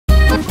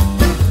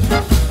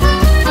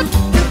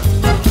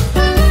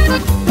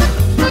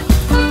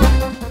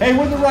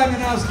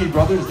Rymanowski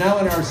Brothers, now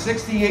in our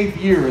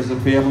 68th year as a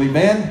family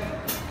band.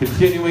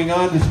 Continuing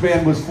on, this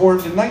band was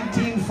formed in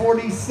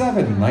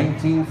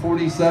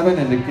 1947,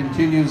 and it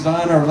continues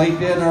on. Our late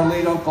dad and our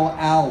late Uncle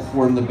Al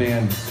formed the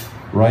band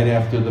right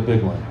after the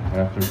big one,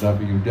 after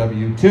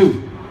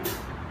WW2.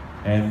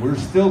 And we're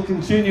still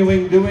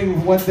continuing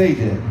doing what they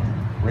did,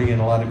 bringing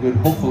a lot of good,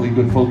 hopefully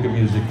good polka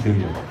music to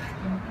you.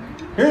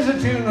 Here's a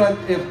tune,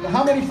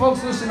 how many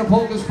folks listen to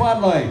Polka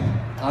Spotlight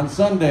on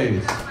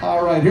Sundays?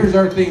 All right, here's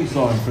our theme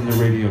song from the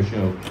radio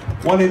show.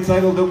 One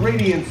entitled The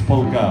Radiance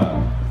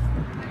Polka.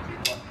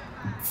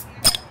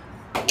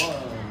 1,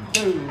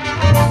 2.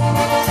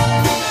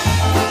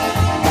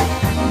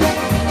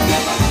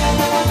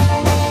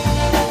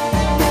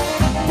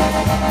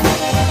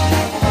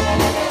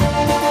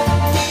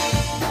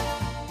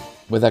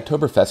 With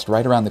Oktoberfest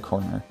right around the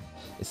corner,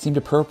 it seemed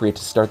appropriate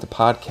to start the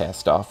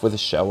podcast off with a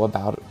show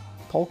about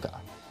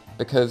polka.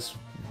 Because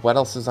what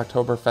else is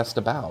Oktoberfest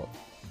about?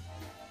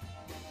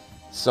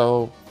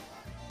 So,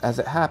 as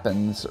it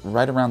happens,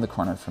 right around the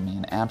corner from me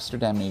in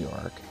Amsterdam, New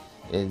York,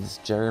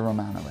 is Jerry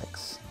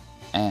Romanovics.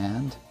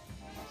 And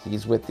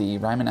he's with the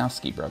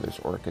Rymanowski Brothers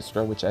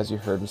Orchestra, which, as you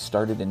heard, was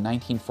started in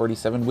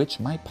 1947, which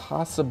might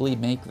possibly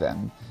make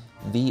them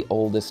the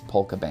oldest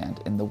polka band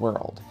in the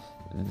world.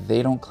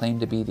 They don't claim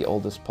to be the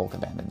oldest polka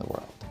band in the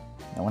world.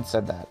 No one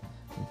said that.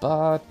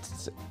 But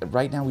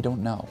right now we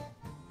don't know.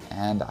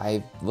 And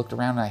I looked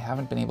around and I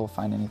haven't been able to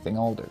find anything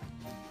older.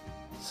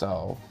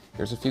 So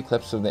here's a few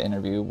clips of the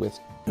interview with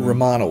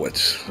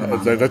Romanowicz.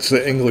 That's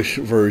the English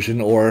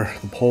version, or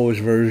the Polish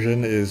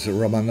version is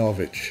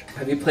Romanowicz.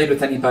 Have you played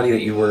with anybody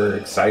that you were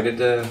excited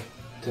to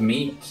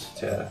meet,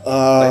 to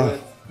play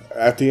with?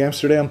 At the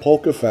Amsterdam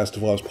Polka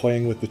Festival, I was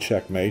playing with the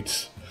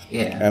Checkmates.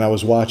 Yeah. And I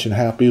was watching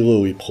Happy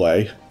Louie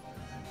play.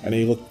 And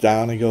he looked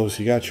down and he goes,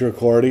 "You got your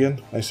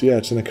accordion?" I said, "Yeah,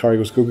 it's in the car." He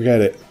goes, "Go get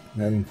it."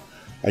 And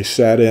I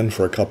sat in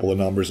for a couple of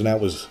numbers, and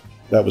that was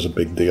a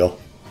big deal.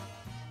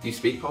 Do you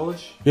speak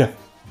Polish? Yeah.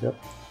 Yep.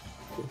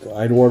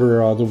 I'd order,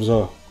 there was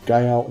a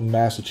guy out in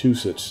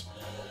Massachusetts.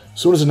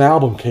 As soon as an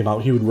album came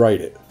out, he would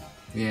write it.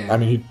 Yeah. I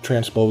mean, he'd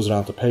transpose it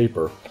onto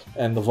paper,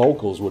 and the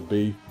vocals would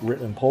be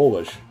written in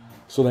Polish.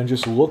 So then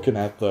just looking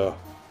at the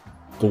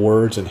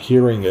words and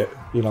hearing it,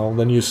 you know,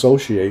 then you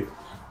associate,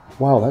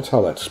 wow, that's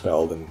how that's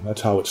spelled, and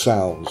that's how it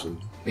sounds. And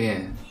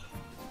yeah.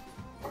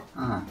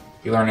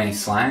 You learn any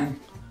slang?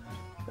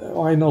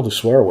 Well, I know the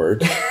swear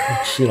word.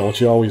 It's, you know, what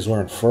you always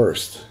learn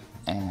first.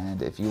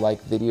 And if you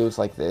like videos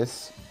like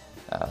this,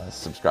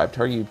 subscribe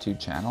to our YouTube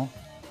channel.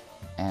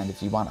 And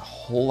if you want a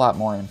whole lot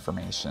more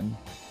information,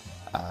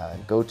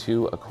 go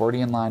to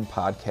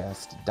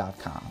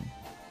accordionlinepodcast.com.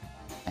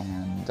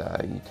 And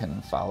you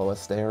can follow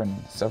us there in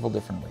several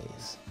different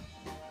ways.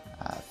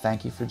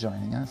 Thank you for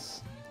joining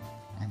us.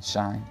 And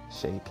shine,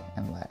 shake,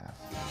 and laugh.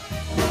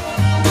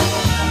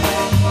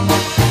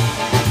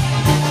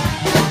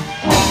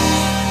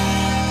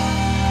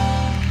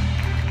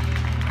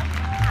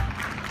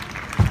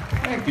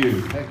 Thank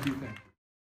you.